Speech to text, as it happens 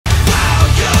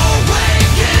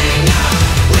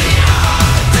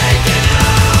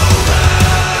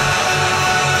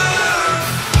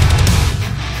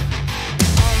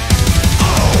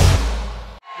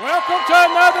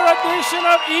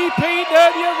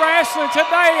EPW Wrestling.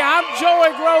 Today, I'm Joey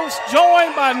Gross,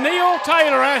 joined by Neil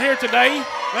Taylor out here today.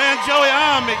 Man, Joey,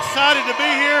 I'm excited to be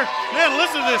here. Man,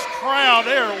 listen to this crowd.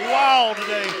 They're wild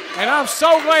today. And I'm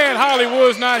so glad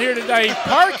Hollywood's not here today.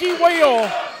 Perky Will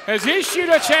has issued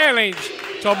a challenge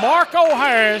to Marko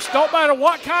Harris. Don't matter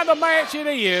what kind of match it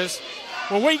is,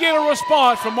 when we get a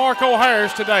response from Marko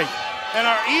Harris today. And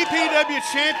our EPW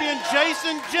Champion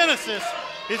Jason Genesis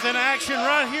is in action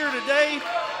right here today,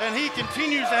 and he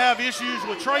continues to have issues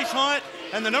with Trace Hunt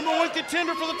and the #1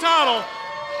 contender for the title,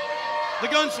 the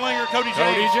Gunslinger Cody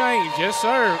James. Cody James, yes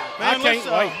sir. Man, I can't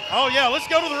wait. Oh yeah, let's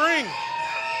go to the ring.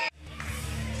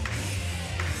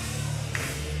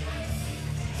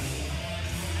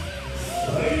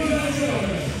 Ladies and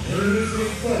gentlemen, here's the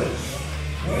first,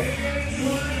 weighing in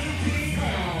 218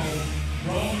 pounds,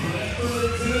 from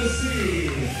Blacksburg, Tennessee,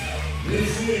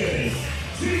 this is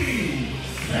T-Pain.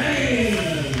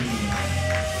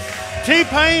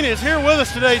 T-Pain is here with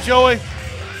us today, Joey.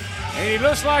 And he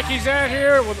looks like he's out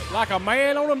here with like a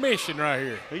man on a mission right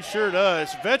here. He sure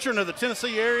does. Veteran of the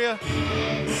Tennessee area.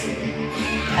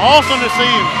 Awesome to see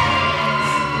him.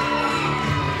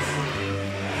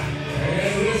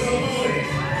 And this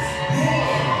opponent,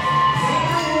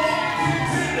 #1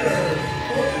 contender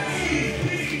for the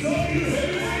EPW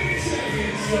Heavyweight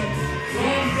Championship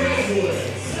from Gunnwood,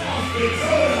 South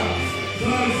Dakota,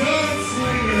 the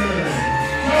Gunslinger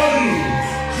Cody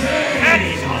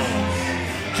James.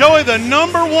 Joey, the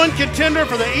 #1 contender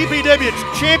for the EPW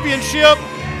Championship,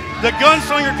 the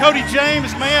Gunslinger Cody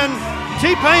James. Man,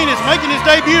 T-Pain is making his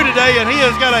debut today, and he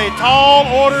has got a tall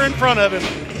order in front of him.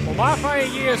 Well, my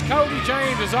thing is Cody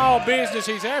James is all business.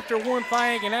 He's after one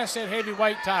thing, and that's that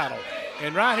heavyweight title.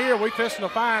 And right here, we fixing to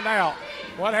find out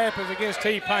what happens against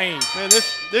T-Pain. Man,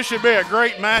 this should be a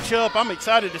great matchup. I'm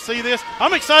excited to see this.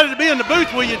 I'm excited to be in the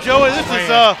booth with you, Joey. This is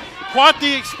quite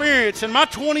the experience. In my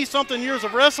 20-something years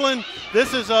of wrestling,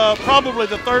 this is probably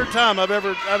the third time I've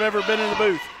ever been in the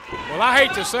booth. Well, I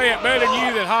hate to say it, better than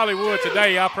you than Hollywood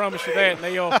today. I promise you that,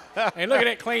 Neil. And look at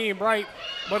that clean break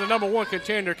by the #1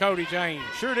 contender, Cody James.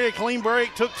 Sure did. Clean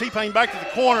break. Took T-Pain back to the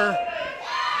corner.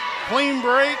 Clean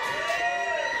break.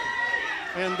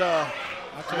 And,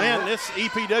 man, this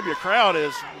EPW crowd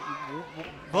is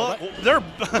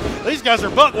these guys are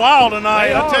buck wild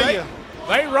tonight, I tell you.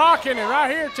 They rocking, and right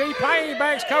here, T-Pain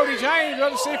backs Cody James.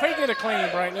 Let's see if he get a clean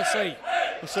break. Let's see.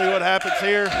 Let's see what happens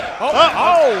here.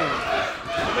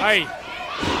 Hey.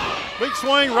 Big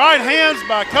swing, right hands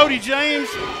by Cody James.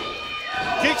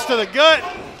 Kicks to the gut.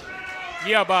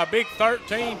 Yeah, by a big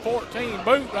 13-14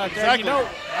 boot right there. Exactly. You know,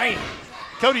 man.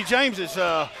 Cody James is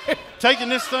taking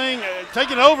this thing,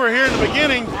 taking over here in the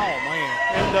beginning. Oh,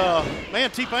 man. And,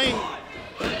 man, T-Pain.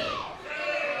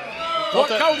 What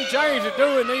Cody James is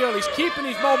doing, Neil, he's keeping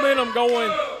his momentum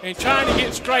going and trying to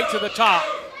get straight to the top.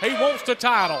 He wants the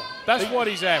title. That's what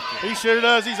he's after. He sure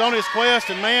does. He's on his quest.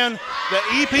 And, man, the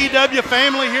EPW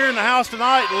family here in the house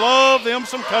tonight love them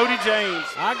some Cody James.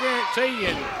 I guarantee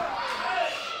you.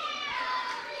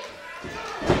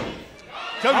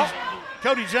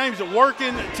 Cody James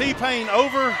working T-Pain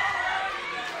over.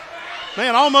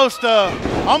 Man, almost saw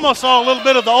a little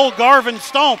bit of the old Garvin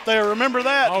stomp there. Remember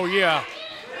that? Oh, yeah.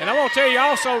 And I want to tell you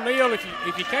also, Neil, if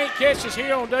you can't catch us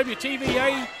here on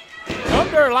WTVA, come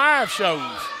to our live shows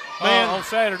on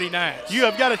Saturday nights. You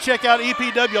have got to check out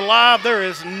EPW Live. There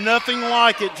is nothing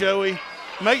like it, Joey.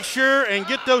 Make sure and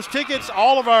get those tickets.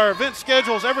 All of our event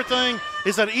schedules, everything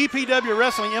is at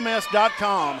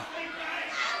EPWWrestlingMS.com.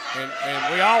 And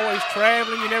we always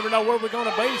traveling. You never know where we're going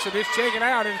to be, so just check it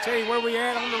out and tell you where we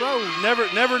at on the road.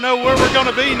 Never know where we're going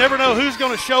to be. Never know who's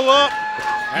going to show up.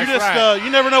 That's right. You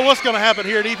never know what's going to happen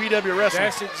here at EPW Wrestling.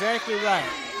 That's exactly right.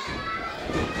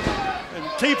 And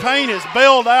T-Pain is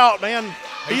bailed out, man.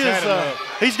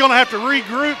 He's going to have to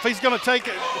regroup. He's going to take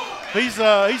it. He's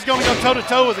going to go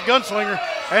toe-to-toe with the Gunslinger,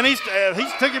 and he's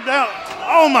took him down.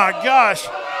 Oh my gosh.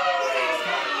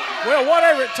 Well,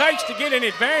 whatever it takes to get an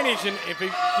advantage, and if he,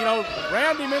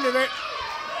 round him into that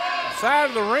side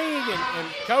of the ring,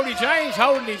 and Cody James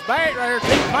holding his back right here,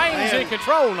 T-Pain's in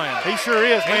control now. He sure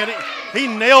is, man. He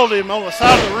nailed him on the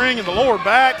side of the ring and the lower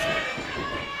back.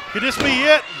 Could this be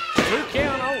it? 2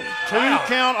 count only. Two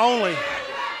count only.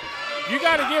 You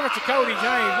got to give it to Cody James.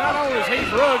 Not only is he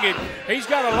rugged, he's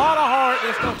got a lot of heart.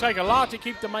 It's going to take a lot to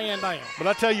keep the man down. But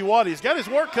I tell you what, he's got his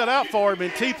work cut out for him in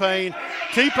T-Pain.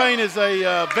 T-Pain is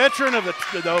a veteran of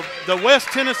the West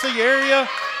Tennessee area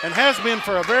and has been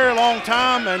for a very long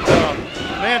time. And,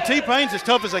 man, T-Pain's as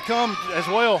tough as they come as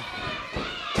well.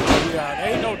 Yeah,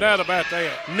 there ain't no doubt about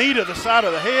that. Knee to the side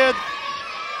of the head.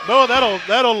 No, that'll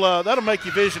make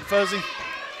your vision fuzzy.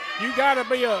 You got to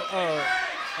be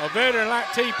a veteran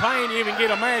like T-Pain even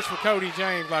get a match with Cody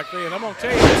James like that. I'm going to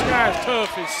tell you, this guy's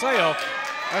tough himself.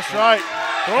 That's right.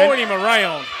 Throwing him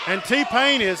around. And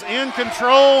T-Pain is in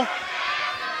control.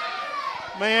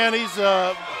 Man, he's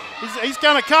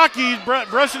kind of cocky. He's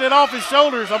brushing it off his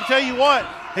shoulders. I'm telling you what,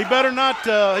 he better not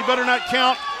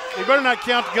count the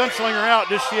Gunslinger out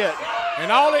just yet.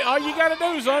 And all you got to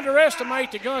do is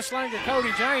underestimate the Gunslinger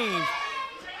Cody James,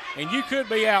 and you could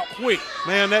be out quick.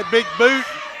 Man, that big boot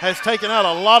has taken out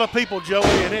a lot of people, Joey,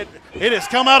 and it has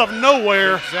come out of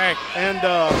nowhere. Exactly. And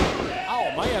oh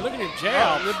man, look at him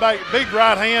jab. The big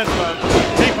right hand by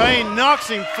T-Pain knocks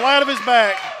him flat of his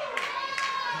back.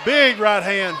 Big right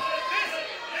hand.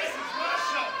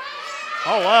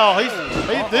 Oh wow,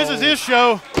 this is his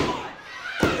show.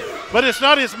 But it's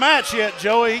not his match yet,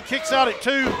 Joey. He kicks out at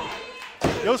 2,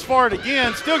 goes for it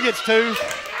again, still gets 2.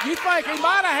 You think he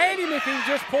might have had him if he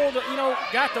just pulled,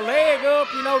 got the leg up,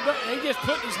 he just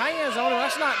put his hands on him.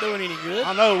 That's not doing any good.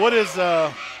 I know. What is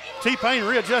T-Pain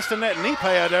readjusting that knee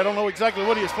pad? I don't know exactly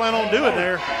what he was planning on doing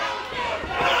there.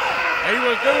 He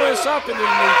was doing something to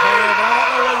the knee pad, but I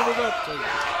don't know what he was up to.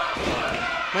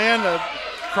 Man, the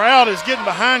crowd is getting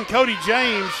behind Cody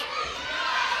James.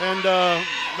 And,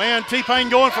 man, T-Pain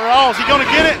going for all. Is he going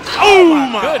to get it? Oh,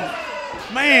 my goodness.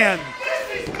 Man,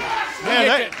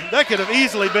 that could have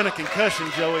easily been a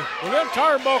concussion, Joey. Well, them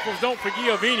turnbuckles don't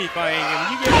forgive anything, and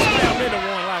when you get slammed into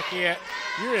one like that,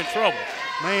 you're in trouble.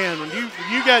 Man, when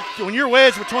you're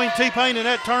wedged between T-Pain and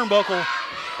that turnbuckle,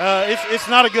 it's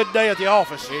not a good day at the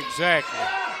office. Exactly.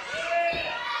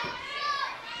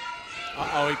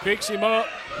 Uh-oh, he picks him up,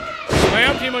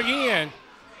 slammed him again.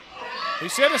 He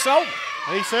said it's over.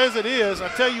 He says it is. I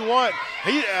tell you what,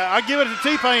 I give it to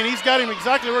T-Pain. He's got him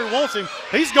exactly where he wants him.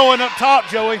 He's going up top,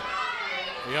 Joey.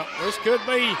 Yep, it's going to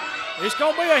be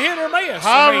a hit or miss.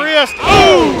 High wrist.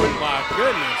 Oh, my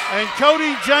goodness. And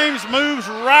Cody James moves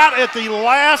right at the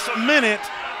last minute.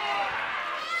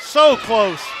 So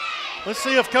close. Let's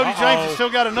see if Cody James has still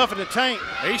got enough in the tank.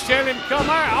 He's telling him to come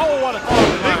out. Oh, what a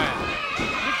clothesline.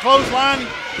 Big clothesline.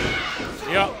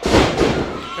 Yep.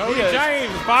 Cody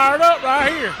James fired up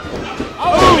right here.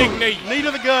 Oh, big knee. Knee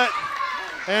to the gut.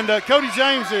 And Cody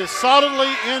James is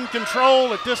solidly in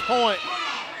control at this point.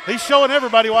 He's showing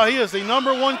everybody why he is the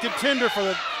 #1 contender for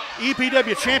the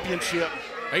EPW Championship.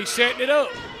 He's setting it up.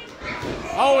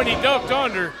 Oh, and he ducked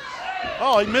under.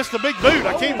 Oh, he missed the big boot.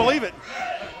 I can't believe it.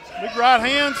 Big right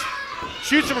hands.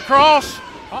 Shoots him across.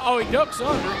 Uh-oh, he ducks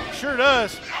under. Sure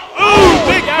does. Oh,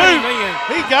 big boot.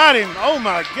 He got him. Oh,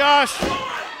 my gosh. 2,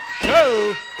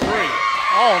 3.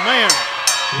 Oh, man.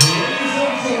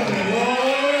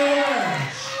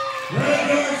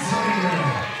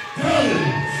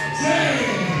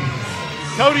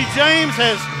 Cody James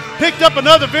has picked up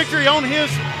another victory on his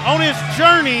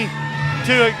journey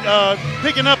to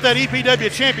picking up that EPW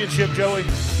Championship, Joey.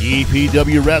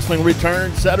 EPW Wrestling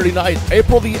returns Saturday night,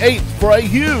 April the 8th for a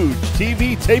huge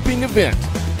TV taping event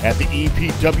at the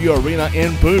EPW Arena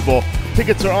in Booneville.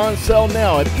 Tickets are on sale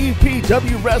now at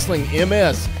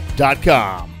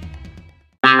EPWWrestlingMS.com.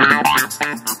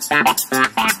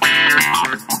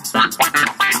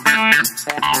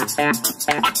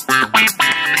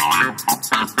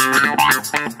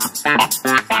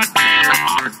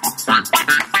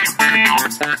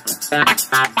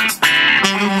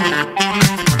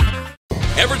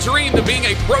 Ever dreamed of being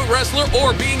a pro wrestler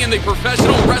or being in the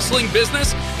professional wrestling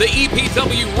business? The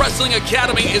EPW Wrestling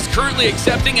Academy is currently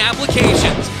accepting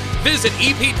applications. Visit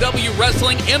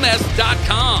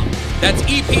EPWWrestlingMS.com. That's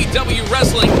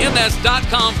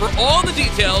EPWWrestlingMS.com for all the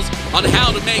details on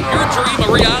how to make your dream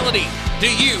a reality. Do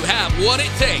you have what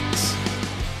it takes?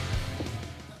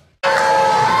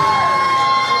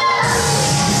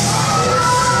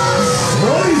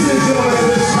 Ladies and gentlemen, at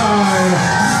this time,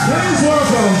 please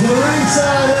welcome to the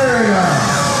ringside area,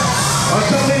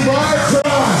 accompanied by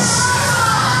Cross,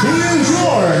 he is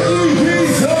your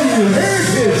EPW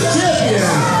Heritage Champion,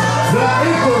 the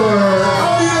Emperor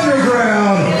of the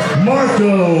Underground,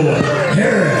 Marko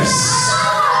Harris.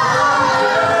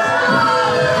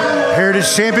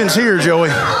 Heritage Champion's here, Joey.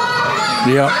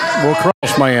 Yep, we're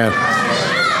Cross man.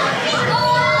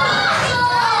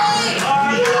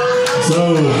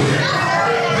 So,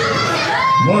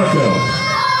 Marko,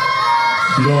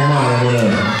 if you don't mind, I'm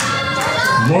gonna.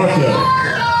 Marko,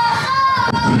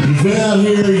 you've been out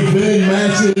here, you've been in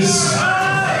matches.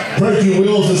 Perky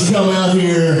Will has come out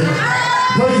here.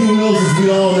 Perky Will, as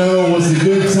we all know, was a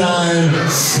good time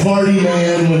party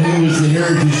man when he was the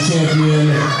Heritage Champion.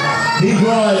 He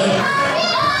brought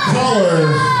color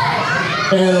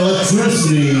and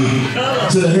electricity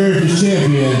to the Heritage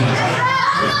Champion.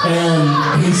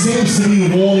 And he seems to be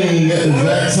wanting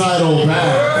that title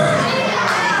back.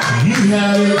 street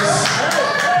habits.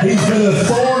 He's been a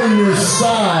thorn in your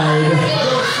side,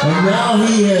 and now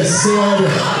he has said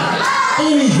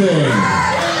anything,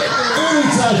 any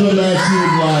type of match you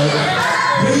would like.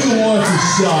 He wants a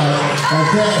shot at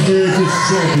that Heritage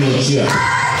Championship.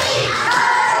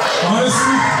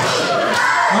 Honestly,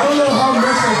 I don't know how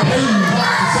much they pay you to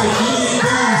say any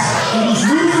things in these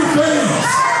losing fans.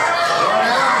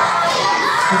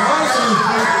 And honestly,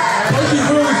 Perky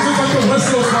Will is just like the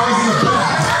rest of those guys in the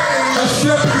back. A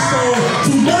stepping stone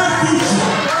to my future.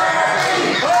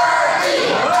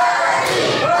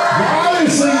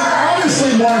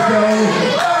 Obviously, Marko,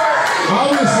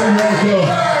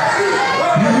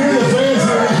 you hear the fans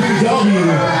of EPW,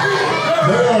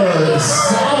 they are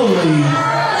solidly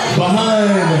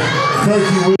behind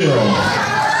Perky Will.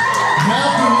 How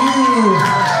can you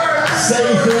say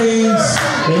things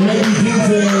and maybe do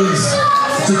things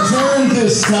to turn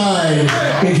this tide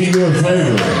into your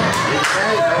favor?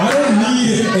 I don't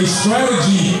need a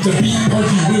strategy to beat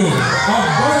Perky Will.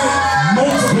 I've done it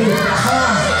multiple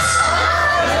times.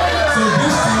 So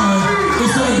this time,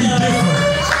 it's going to be different.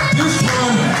 This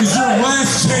time is your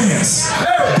last chance.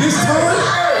 This time,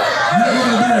 you're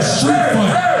going to do a street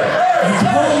fight. And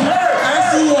come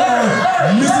as you are,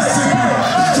 Mississippi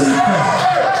street fight.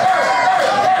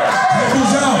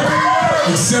 Tables out.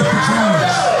 Accept the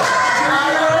challenge.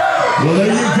 Well,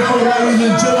 there you go, ladies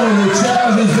and gentlemen. The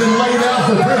challenge has been laid out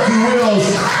for Perky Wills.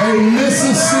 A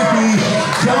Mississippi,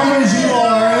 come as you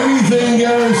are, anything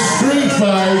goes street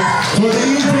fight for the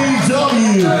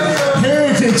EPW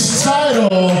Heritage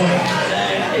title.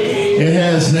 It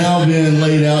has now been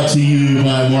laid out to you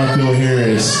by Marko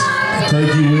Harris.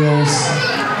 Perky Wills,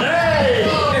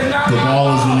 the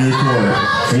ball is in your court.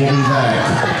 We'll be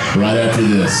back right after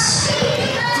this.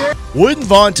 Wood &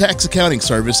 Vaughn Tax Accounting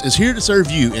Service is here to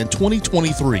serve you in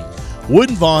 2023.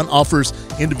 Wood & Vaughn offers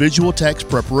individual tax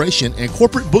preparation and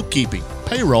corporate bookkeeping,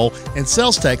 payroll, and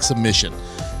sales tax submission.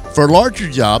 For larger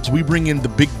jobs, we bring in the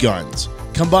big guns.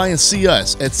 Come by and see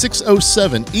us at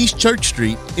 607 East Church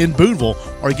Street in Booneville,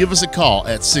 or give us a call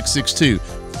at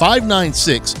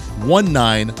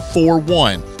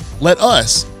 662-596-1941. Let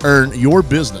us earn your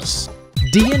business.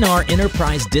 DNR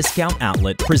Enterprise Discount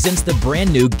Outlet presents the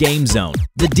brand new Game Zone.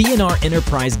 The DNR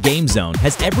Enterprise Game Zone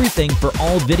has everything for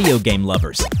all video game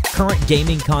lovers. Current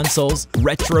gaming consoles,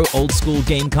 retro old school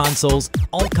game consoles,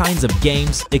 all kinds of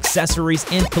games, accessories,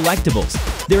 and collectibles.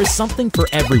 There is something for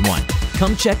everyone.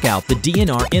 Come check out the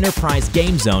DNR Enterprise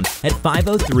Game Zone at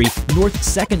 503 North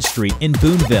 2nd Street in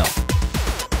Booneville.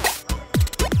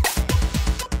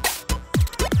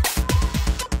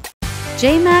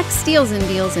 J-Max Steals and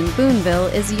Deals in Booneville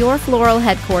is your floral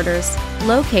headquarters.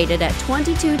 Located at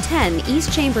 2210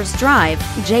 East Chambers Drive,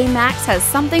 J-Max has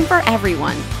something for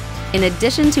everyone. In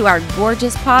addition to our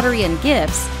gorgeous pottery and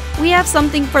gifts, we have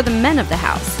something for the men of the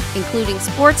house, including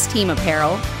sports team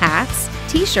apparel, hats,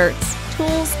 t-shirts,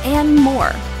 tools, and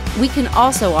more. We can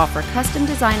also offer custom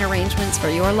design arrangements for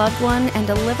your loved one and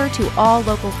deliver to all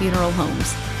local funeral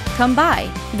homes. Come by.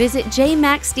 Visit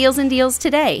J-Max Steals and Deals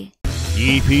today.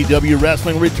 EPW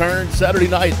Wrestling returns Saturday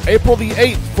night, April the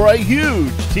 8th for a huge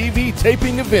TV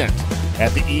taping event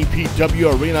at the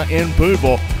EPW Arena in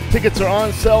Booneville. Tickets are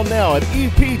on sale now at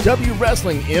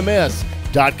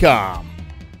EPWWrestlingMS.com.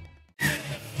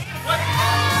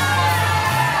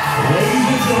 Ladies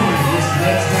and gentlemen, this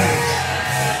next match,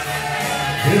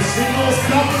 this singles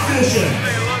competition,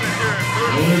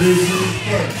 introducing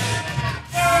first,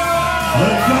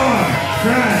 the Car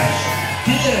Crash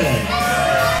Kid.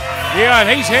 Yeah,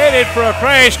 and he's headed for a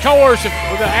crash course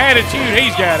with the attitude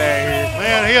he's got out here.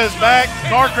 Man, he is back.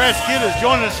 Car Crash Kid is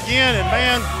joining us again, and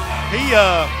man,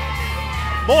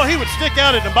 he would stick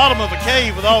out at the bottom of a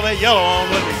cave with all that yellow on,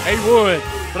 wouldn't he? He would.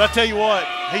 But I tell you what,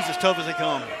 he's as tough as they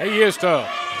come. He is tough.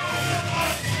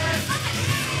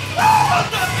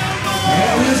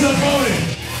 And his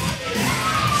opponent,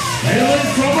 hailing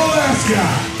from Alaska,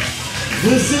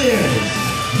 this is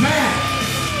Matt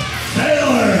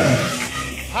Taylor.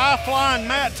 High-flying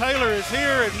Matt Taylor is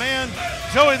here, and man,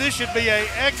 Joey, this should be an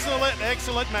excellent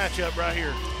matchup right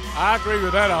here. I agree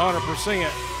with that 100%.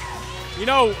 You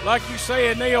know, like you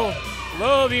said, Neil,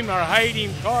 love him or hate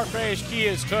him, Car Crash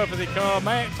Kid's tough as they come.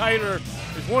 Matt Taylor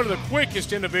is one of the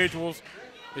quickest individuals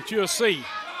that you'll see.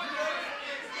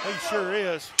 He sure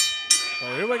is.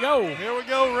 So here we go. Here we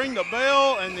go, ring the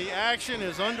bell, and the action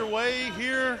is underway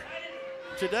here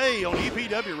today on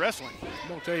EPW Wrestling. I'm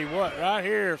going to tell you what, right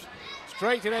here,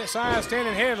 straight to that side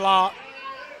standing headlock.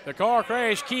 The Car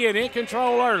Crash Kid in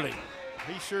control early.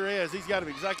 He sure is. He's got him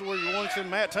exactly where he wants him.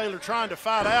 Matt Taylor trying to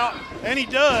fight out, and he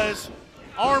does.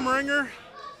 Arm wringer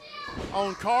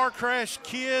on Car Crash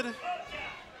Kid.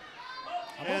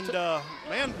 And,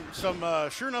 man, some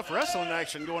sure enough wrestling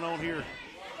action going on here.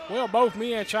 Well, both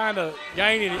men trying to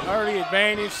gain an early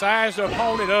advantage, size their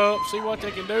opponent up, see what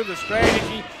they can do, the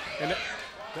strategy. And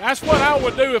that's what I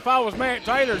would do if I was Matt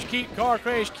Taylor, is keep Car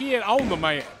Crash Kid on the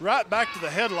mat. Right back to the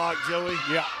headlock, Joey.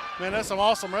 Yeah. Man, that's some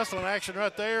awesome wrestling action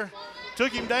right there.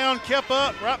 Took him down, kept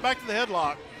up, right back to the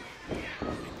headlock.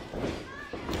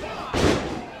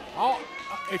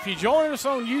 If you're joining us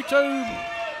on YouTube,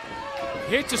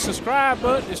 hit the subscribe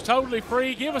button. It's totally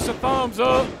free. Give us a thumbs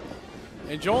up.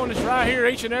 And join us right here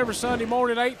each and every Sunday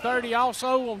morning at 8:30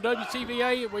 also on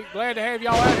WTVA. We're glad to have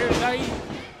y'all out here today.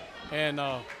 And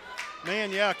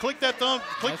man, yeah, click that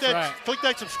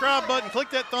subscribe button, click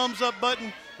that thumbs up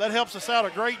button. That helps us out a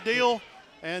great deal.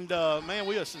 And man,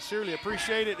 we sincerely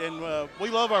appreciate it. And we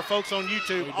love our folks on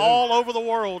YouTube all over the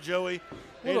world, Joey.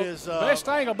 Well, it is the best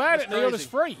thing about it, Neil, is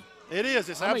free. It is.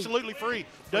 It's absolutely free.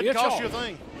 Doesn't cost you a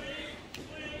thing.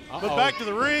 But back to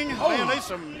the ring. Man, there's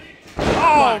some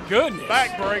my goodness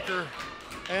backbreaker.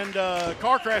 And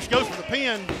Car Crash goes for the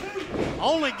pin.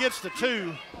 Only gets the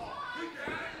 2.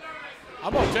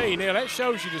 I'm going to tell you, Neil, that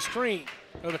shows you the strength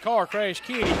of the Car Crash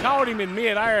Kid. He caught him in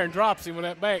midair and drops him with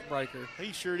that backbreaker.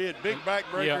 He sure did. Big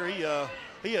backbreaker. Yeah.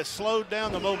 He has slowed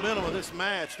down the momentum of this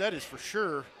match. That is for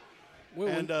sure.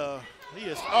 And he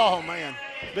is, oh, man.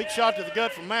 Big shot to the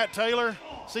gut from Matt Taylor.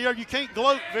 See, you can't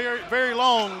gloat very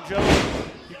long, Joe.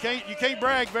 You can't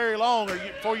brag very long, or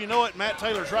before you know it, Matt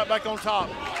Taylor's right back on top.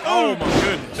 Oh, my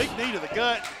goodness. Big knee to the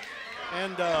gut.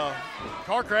 And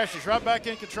Car Crash is right back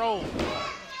in control.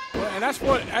 Well, and that's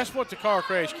what the Car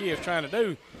Crash Kid is trying to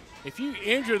do. If you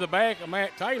injure the back of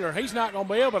Matt Taylor, he's not going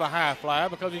to be able to high fly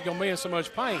because he's going to be in so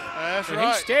much pain. That's and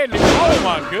right. He's steadily, oh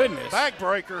my goodness.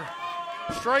 Backbreaker,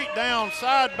 straight down,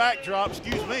 side backdrop,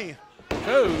 excuse me.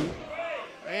 2.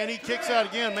 And he kicks out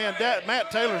again, man. Matt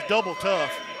Taylor's double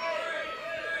tough.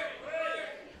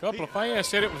 A couple of fans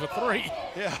said it was a 3.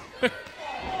 Yeah.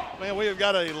 Man, we have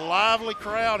got a lively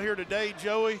crowd here today,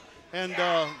 Joey. And,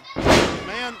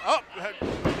 man,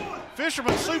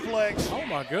 fisherman suplex. Oh,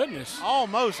 my goodness.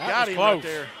 Almost got him right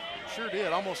there. Sure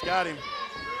did. Almost got him.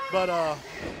 But,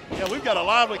 yeah, we've got a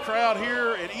lively crowd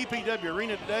here at EPW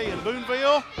Arena today in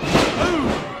Booneville. Ooh,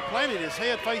 planted his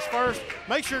head face first.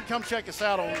 Make sure to come check us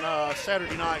out on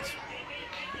Saturday nights.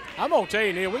 I'm going to tell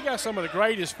you, Neil, we got some of the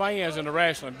greatest fans in the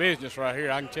wrestling business right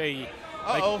here. I can tell you.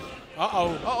 Uh-oh.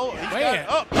 Uh-oh. He's man.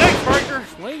 got neck breaker.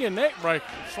 Swinging neck breaker.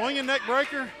 Swinging neck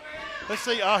breaker. Let's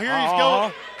see. Oh, here he's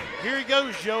going. Here he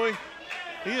goes, Joey.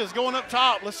 He is going up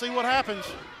top. Let's see what happens.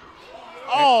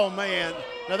 Oh, man.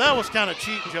 Now, that was kind of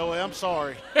cheap, Joey. I'm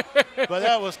sorry. But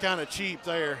that was kind of cheap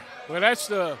there. Well, that's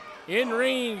the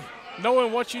in-ring,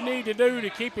 knowing what you need to do to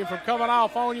keep him from coming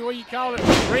off on you. What you call it?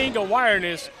 Ring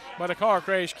awareness by the Car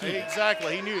Crash Kid.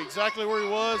 Exactly. He knew exactly where he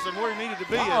was and where he needed to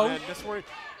be. And that's where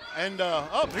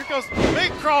here goes the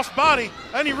big cross body,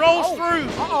 and he rolls through.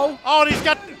 Oh, he's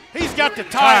got the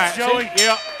tights, Joey.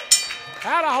 Yep.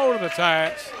 Had a hold of the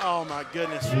tights. Oh, my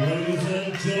goodness. Ladies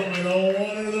and gentlemen, all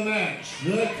one of the match,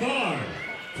 the Car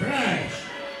Crash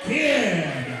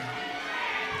Kid.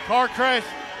 Car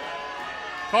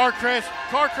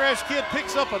Crash Kid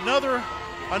picks up another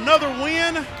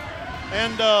win.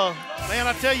 And, man,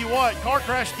 I tell you what, Car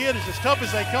Crash Kid is as tough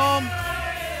as they come.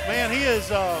 Man, he has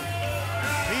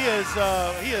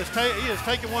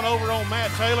taken one over on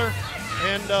Matt Taylor.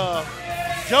 And,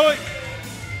 Joey,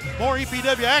 more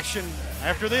EPW action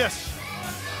after this.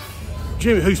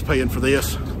 Jimmy, who's paying for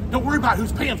this? Don't worry about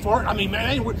who's paying for it. I mean,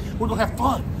 man, we're going to have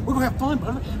fun. We're going to have fun,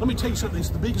 brother. Let me tell you something. It's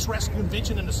the biggest wrestling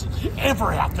convention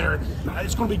ever out there.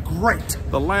 It's going to be great.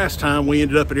 The last time we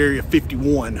ended up at Area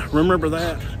 51. Remember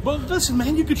that? But listen,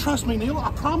 man, you can trust me, Neil.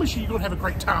 I promise you, you're going to have a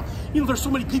great time. You know, there's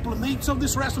so many people in need, so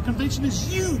this wrestling convention is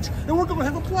huge, and we're going to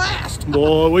have a blast.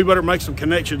 Boy, we better make some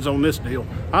connections on this deal.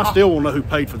 I still want to know who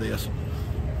paid for this.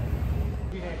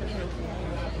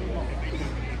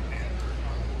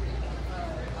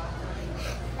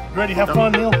 Ready to have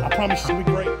fun, Neil? I promise it's going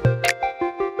to be great.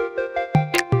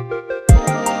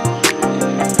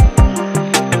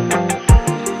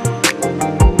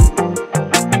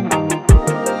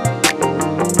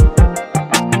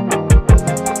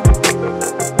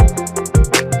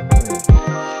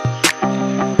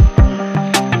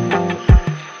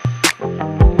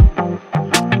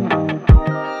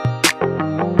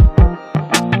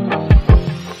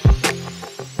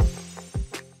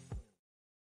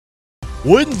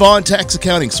 Wood & Vaughn Tax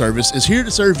Accounting Service is here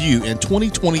to serve you in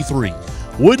 2023.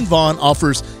 Wood & Vaughn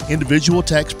offers individual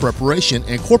tax preparation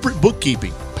and corporate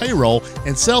bookkeeping, payroll,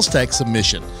 and sales tax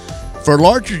submission. For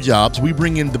larger jobs, we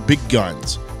bring in the big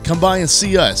guns. Come by and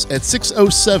see us at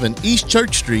 607 East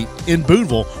Church Street in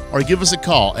Booneville, or give us a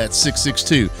call at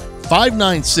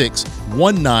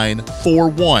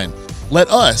 662-596-1941. Let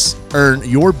us earn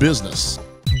your business.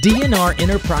 DNR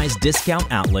Enterprise Discount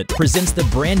Outlet presents the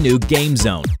brand new Game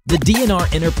Zone. The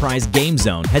DNR Enterprise Game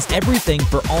Zone has everything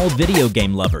for all video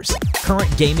game lovers.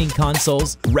 Current gaming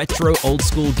consoles, retro old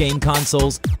school game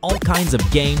consoles, all kinds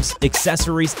of games,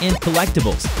 accessories, and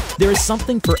collectibles. There is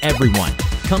something for everyone.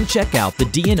 Come check out the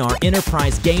DNR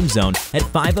Enterprise Game Zone at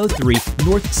 503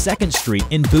 North 2nd Street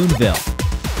in Booneville.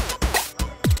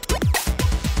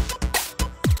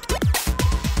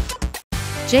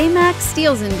 J-Max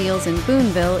Steals and Deals in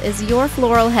Booneville is your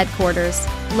floral headquarters.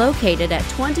 Located at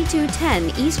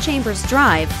 2210 East Chambers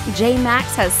Drive,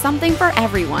 J-Max has something for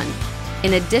everyone.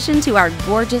 In addition to our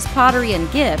gorgeous pottery and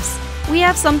gifts, we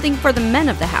have something for the men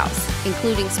of the house,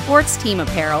 including sports team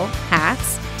apparel,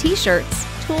 hats, t-shirts,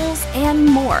 tools, and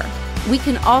more. We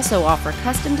can also offer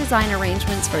custom design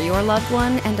arrangements for your loved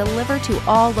one and deliver to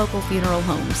all local funeral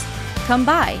homes. Come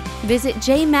by. Visit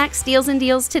J-Max Steals and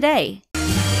Deals today.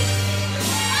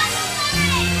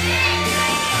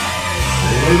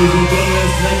 Ladies and gentlemen,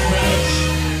 this next match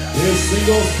is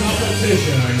singles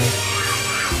competition.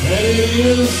 And it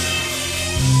is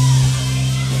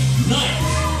night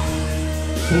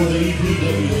for the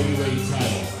EPW Heavyweight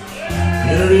title.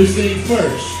 Introducing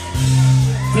first,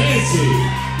 Fancy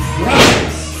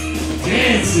Bryce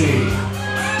Dancy.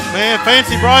 Man,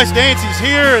 Fancy Bryce Dancy's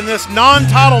here in this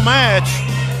non-title match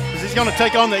because he's going to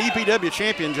take on the EPW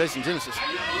Champion Jason Genesis.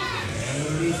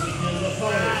 Introducing his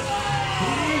opponent.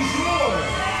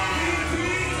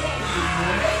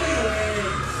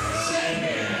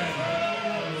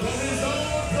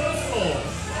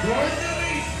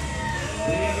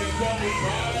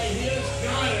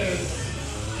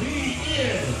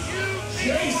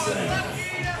 Jason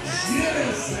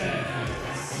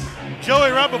Genesis. Joey,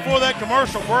 right before that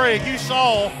commercial break, you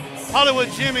saw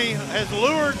Hollywood Jimmy has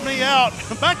lured me out,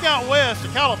 back out west to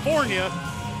California,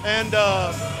 and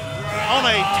on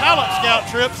a talent scout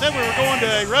trip, said we were going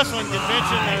to a wrestling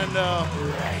convention, and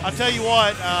I tell you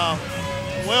what,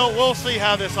 we'll see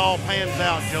how this all pans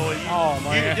out, Joey. Oh,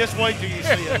 man. You just wait till you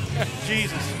see it.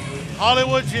 Jesus.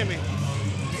 Hollywood Jimmy.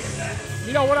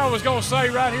 You know what I was going to say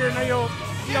right here, Neil?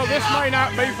 You know, this may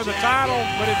not be for the title,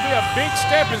 but it'd be a big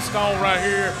stepping stone right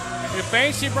here if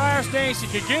Fancy Bryce Dancy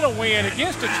could get a win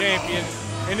against a champion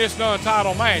in this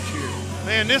non-title match here.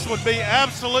 Man, this would be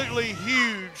absolutely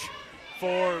huge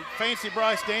for Fancy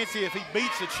Bryce Dancy if he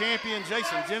beats the champion,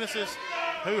 Jason Genesis,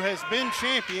 who has been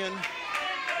champion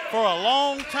for a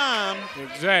long time.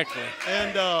 Exactly.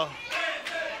 And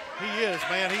he is,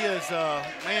 man.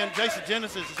 Man, Jason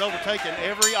Genesis has overtaken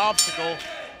every obstacle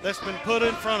that's been put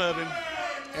in front of him.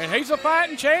 And he's a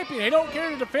fighting champion. He don't care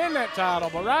to defend that title,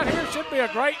 but right here should be a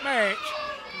great match.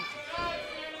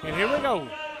 And here we go.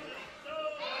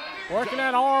 Working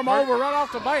that arm over right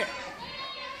off the bat.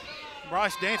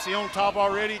 Bryce Dancy on top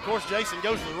already. Of course, Jason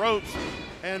goes to the ropes,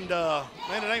 and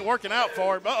man, it ain't working out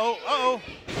for him. Oh,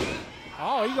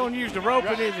 he's going to use the rope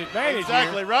in his advantage.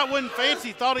 Exactly. Here. Right when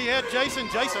Fancy thought he had Jason,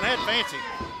 Jason had Fancy.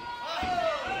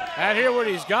 Out here what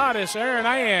he's got is Aaron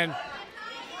Ann.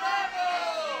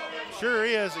 Sure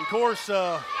is. And of course,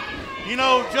 you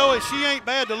know, Joey, she ain't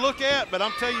bad to look at, but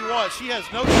I'm telling you what, she has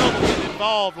no trouble getting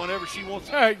involved whenever she wants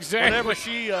to. Exactly. Whenever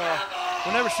she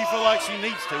feels like she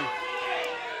needs to.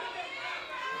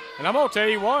 And I'm going to tell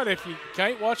you what, if you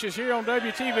can't watch us here on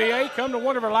WTVA, come to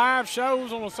one of our live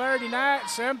shows on a Saturday night,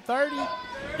 7:30.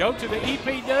 Go to the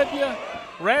EPW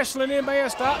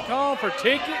WrestlingMS.com for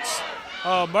tickets,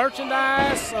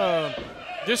 merchandise,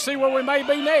 just see where we may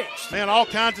be next. Man, all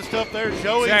kinds of stuff there,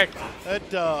 Joey. Exactly.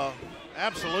 That,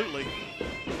 absolutely.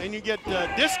 And you get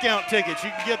discount tickets.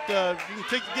 You can get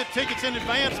tickets in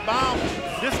advance, buy them,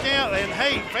 discount. And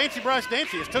hey, Fancy Bryce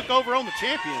Dancy has took over on the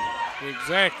champion.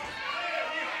 Exactly.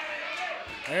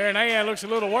 Aaron Ann looks a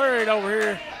little worried over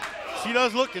here. She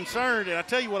does look concerned, and I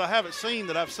tell you what I haven't seen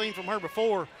that I've seen from her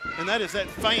before, and that is that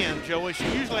fan, Joey. She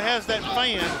usually has that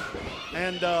fan,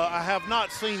 and I have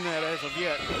not seen that as of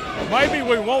yet. Maybe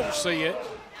we won't see it,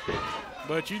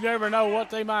 but you never know what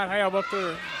they might have up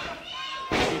there.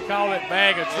 You call it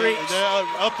bag of tricks.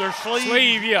 Up their sleeve.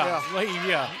 Sleeve, yeah. Sleeve,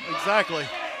 yeah. Exactly.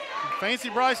 Fancy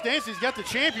Bryce Dancy's got the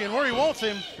champion where he wants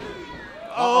him.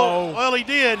 Uh-oh. Well, he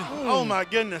did. Oh, my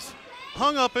goodness.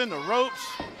 Hung up in the ropes.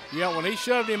 Yeah, when he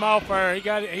shoved him off there,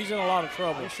 he's in a lot of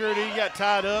trouble. He sure did. He got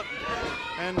tied up.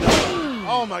 And,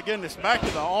 oh, my goodness, back to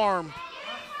the arm.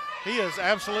 He has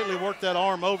absolutely worked that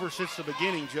arm over since the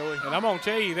beginning, Joey. And I'm going to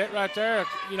tell you, that right there,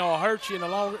 you know, hurt you in the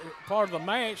longer part of the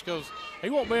match because he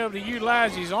won't be able to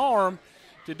utilize his arm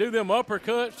to do them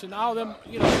uppercuts and all them,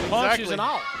 punches and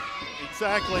all.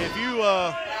 Exactly. If you,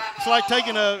 it's like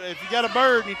if you got a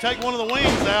bird and you take one of the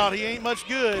wings out, he ain't much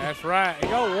good. That's right. You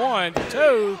go 1,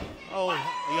 2. Oh,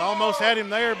 he almost had him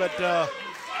there, but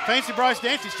Fancy Bryce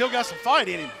Dancy still got some fight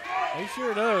in him. He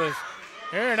sure does.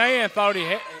 Erin Ann thought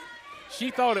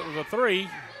she thought it was a 3.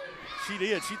 She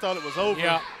did. She thought it was over.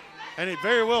 Yeah. And it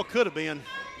very well could have been.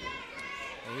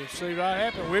 You see what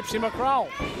happened. Whips him across.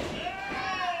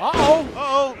 Uh-oh.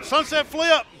 Uh-oh. Sunset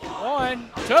flip. 1,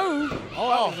 2. Oh,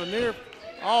 that was a near.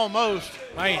 Almost.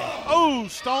 Man. Oh,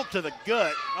 stomp to the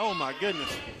gut. Oh, my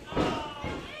goodness.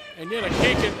 And then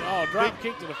a drop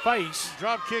kick to the face.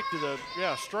 Drop kick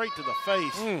straight to the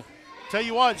face. Tell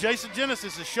you what, Jason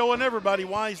Genesis is showing everybody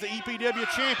why he's the EPW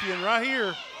champion right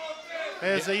here.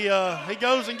 As he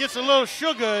goes and gets a little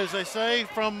sugar, as they say,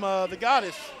 from the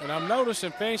goddess. And I'm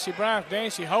noticing Fancy Bryce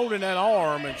Dancy holding that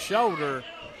arm and shoulder.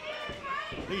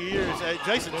 He is.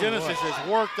 Jason Genesis has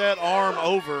worked that arm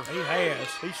over. He has.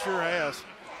 He sure has.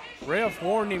 Ref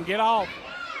warned him, get off.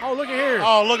 Oh, look at here.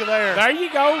 Oh, look at there. There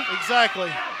you go.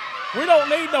 Exactly. We don't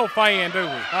need no fan, do we?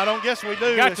 I don't guess we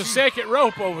do. Got the second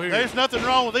rope over here. There's nothing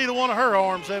wrong with either one of her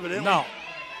arms, evidently. No.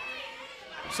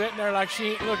 Sitting there like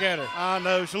she ain't look at her. I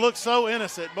know. She looks so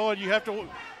innocent. Boy, you have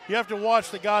to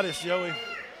watch the goddess, Joey.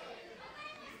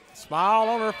 Smile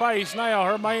on her face now.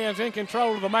 Her man's in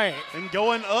control of the match. And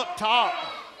going up top.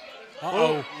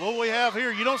 Uh-oh. What we have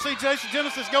here, you don't see Jason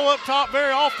Genesis go up top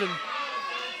very often.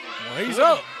 Well, he's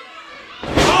up.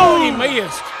 Oh, he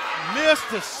missed.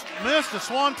 Missed the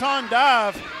swanton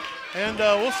dive. And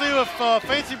we'll see if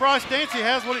Fancy Bryce Dancy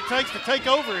has what it takes to take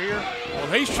over here. Well,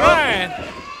 he's trying.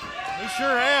 He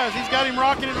sure has. He's got him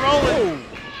rocking and rolling. Oh.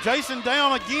 Jason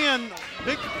down again.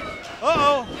 Big.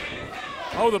 Uh-oh.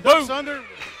 Oh, the boot. Under.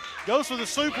 Goes for the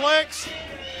suplex.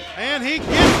 And he gets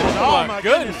it. Oh, my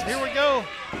goodness. Here we go.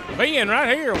 Being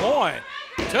right here. 1,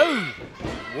 2.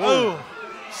 Whoa.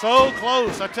 So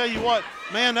close. I tell you what,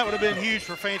 man, that would have been huge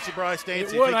for Fancy Bryce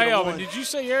Dancy. It would have. And did you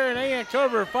see Erin Ann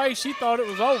cover her face? She thought it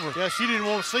was over. Yeah, she didn't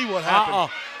want to see what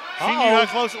happened. She knew how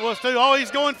close it was, too. Oh,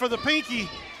 he's going for the pinky.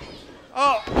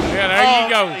 Oh. Yeah, there you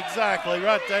go. Exactly,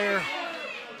 right there.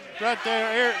 Right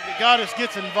there. The goddess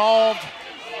gets involved.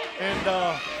 And,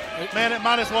 man, it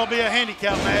might as well be a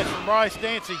handicap match for Bryce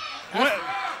Dancy.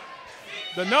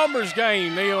 The numbers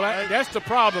game, Neil. That's the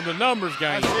problem, the numbers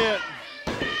game. That's it.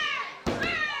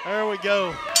 There we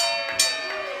go.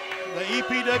 The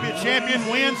EPW champion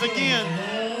wins again.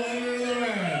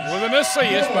 With an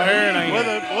assist by Erin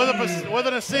Ann. With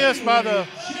an assist by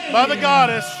the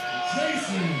goddess.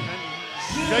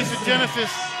 Jason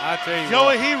Genesis. I tell you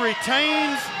Joey, he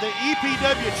retains the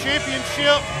EPW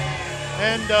championship.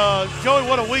 And Joey,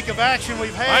 what a week of action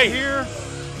we've had here.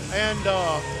 And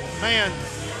man,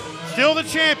 still the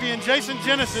champion, Jason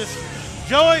Genesis.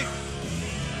 Joey,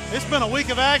 it's been a week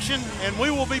of action, and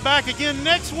we will be back again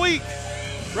next week.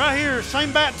 Right here,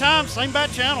 same bat time, same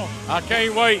bat channel. I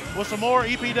can't wait. With some more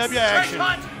EPW action.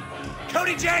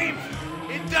 Cody James,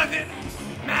 it doesn't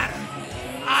matter.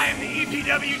 I am the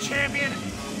EPW champion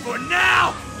for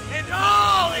now and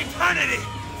all eternity.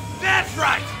 That's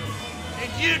right.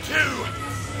 And you too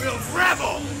will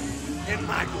revel in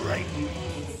my greatness.